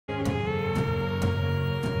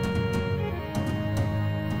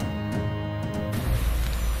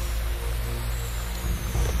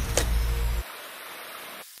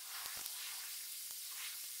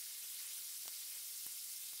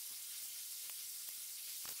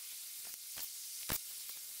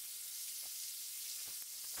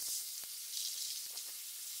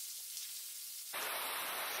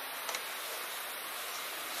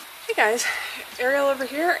Hey guys, Ariel over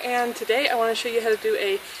here, and today I want to show you how to do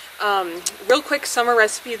a real quick summer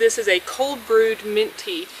recipe. This is a cold brewed mint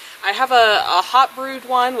tea. I have a hot brewed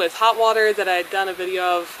one with hot water that I had done a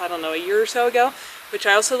video of, I don't know, a year or so ago, which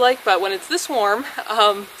I also like, but when it's this warm,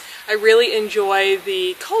 I really enjoy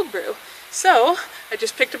the cold brew. So I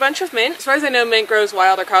just picked a bunch of mint. As far as I know, mint grows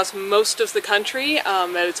wild across most of the country,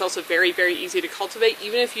 and it's also very, very easy to cultivate.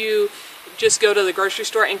 Even if you just go to the grocery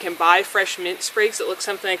store and can buy fresh mint sprigs that look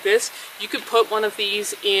something like this, you could put one of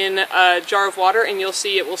these in a jar of water and you'll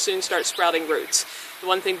see it will soon start sprouting roots. The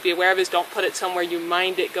one thing to be aware of is don't put it somewhere you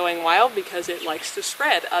mind it going wild, because it likes to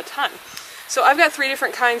spread a ton. So I've got 3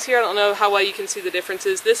 different kinds here. I don't know how well you can see the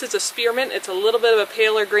differences. This is a spearmint. It's a little bit of a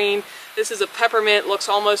paler green. This is a peppermint. Looks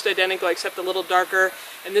almost identical except a little darker.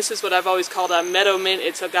 And this is what I've always called a meadow mint.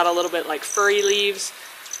 It's got a little bit like furry leaves.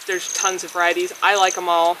 There's tons of varieties. I like them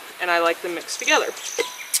all, and I like them mixed together.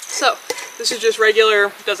 So this is just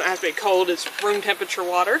regular, doesn't have to be cold, it's room temperature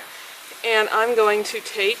water. And I'm going to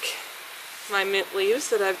take my mint leaves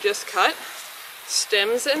that I've just cut,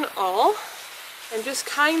 stems and all, and just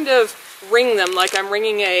kind of wring them like I'm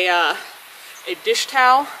wringing a dish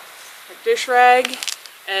towel, a dish rag.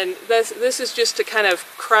 And this is just to kind of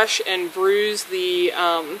crush and bruise the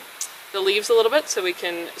leaves a little bit so we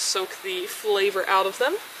can soak the flavor out of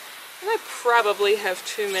them. And I probably have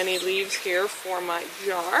too many leaves here for my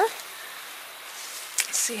jar.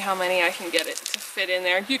 Let's see how many I can get it to fit in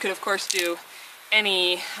there. You could of course do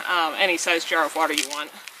any size jar of water you want.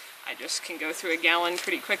 I just can go through a gallon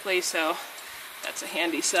pretty quickly, so that's a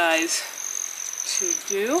handy size to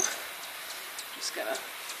do. Just gotta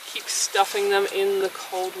keep stuffing them in the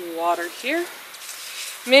cold water here.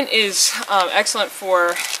 Mint is excellent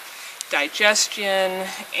for digestion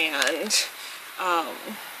and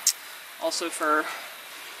also for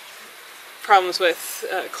problems with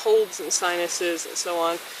colds and sinuses and so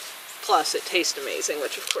on. Plus it tastes amazing,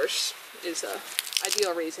 which of course is an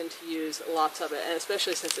ideal reason to use lots of it, and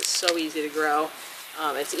especially since it's so easy to grow.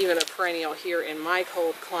 It's even a perennial here in my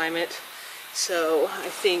cold climate, so I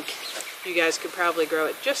think you guys could probably grow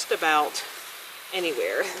it just about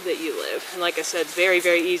anywhere that you live. And like I said, very,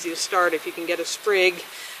 very easy to start. If you can get a sprig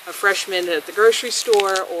of fresh mint at the grocery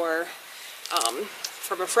store or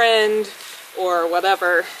from a friend or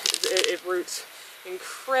whatever, it roots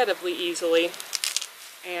incredibly easily.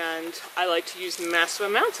 And I like to use massive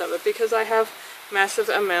amounts of it because I have massive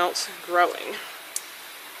amounts growing.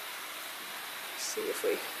 Let's see if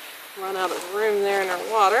we run out of room there in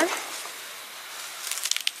our water.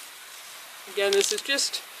 Again, this is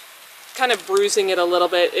just kind of bruising it a little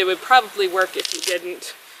bit. It would probably work if you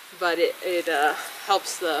didn't, but it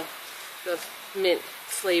helps the mint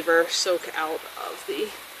flavor soak out of the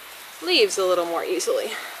leaves a little more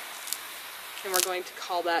easily. And we're going to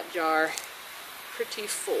call that jar pretty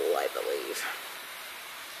full, I believe.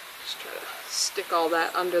 Just try to stick all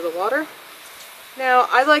that under the water. Now,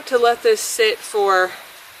 I like to let this sit for,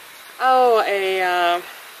 I'd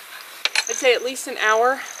say at least an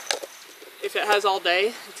hour. If it has all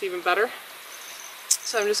day, it's even better.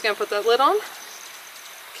 So I'm just going to put that lid on.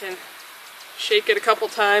 Can shake it a couple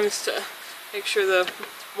times to make sure the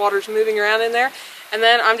water's moving around in there. And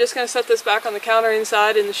then I'm just going to set this back on the counter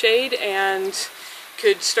inside in the shade and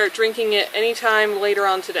could start drinking it anytime later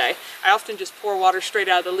on today. I often just pour water straight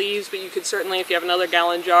out of the leaves, but you could certainly, if you have another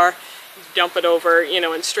gallon jar, dump it over,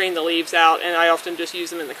 and strain the leaves out. And I often just use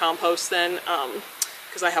them in the compost then,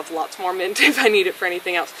 because I have lots more mint if I need it for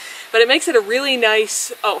anything else. But it makes it a really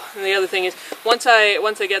nice, and the other thing is, once I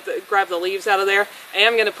grab the leaves out of there, I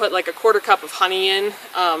am going to put like a 1/4 cup of honey in,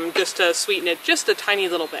 just to sweeten it just a tiny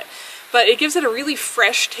little bit. But it gives it a really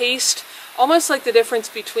fresh taste, almost like the difference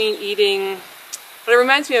between eating, what it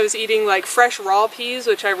reminds me of is eating like fresh raw peas,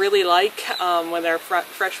 which I really like when they're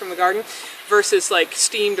fresh from the garden, versus like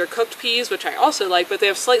steamed or cooked peas, which I also like, but they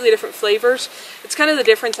have slightly different flavors. It's kind of the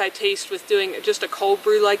difference I taste with doing just a cold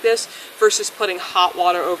brew like this versus putting hot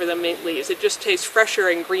water over the mint leaves. It just tastes fresher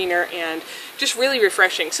and greener and just really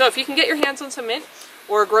refreshing. So if you can get your hands on some mint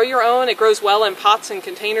or grow your own, it grows well in pots and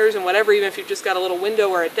containers and whatever, even if you've just got a little window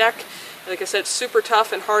or a deck. Like I said, super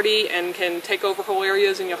tough and hardy and can take over whole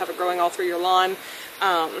areas, and you'll have it growing all through your lawn.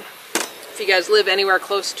 If you guys live anywhere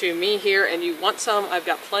close to me here and you want some, I've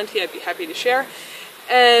got plenty. I'd be happy to share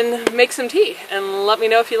and make some tea and let me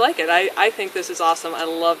know if you like it. I think this is awesome. I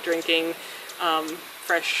love drinking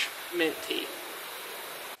fresh mint tea.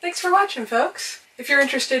 Thanks for watching, folks. If you're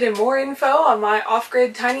interested in more info on my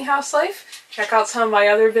off-grid tiny house life, check out some of my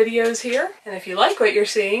other videos here. And if you like what you're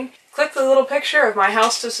seeing, click the little picture of my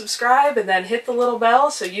house to subscribe and then hit the little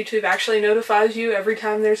bell so YouTube actually notifies you every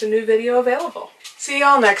time there's a new video available. See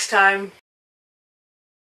y'all next time.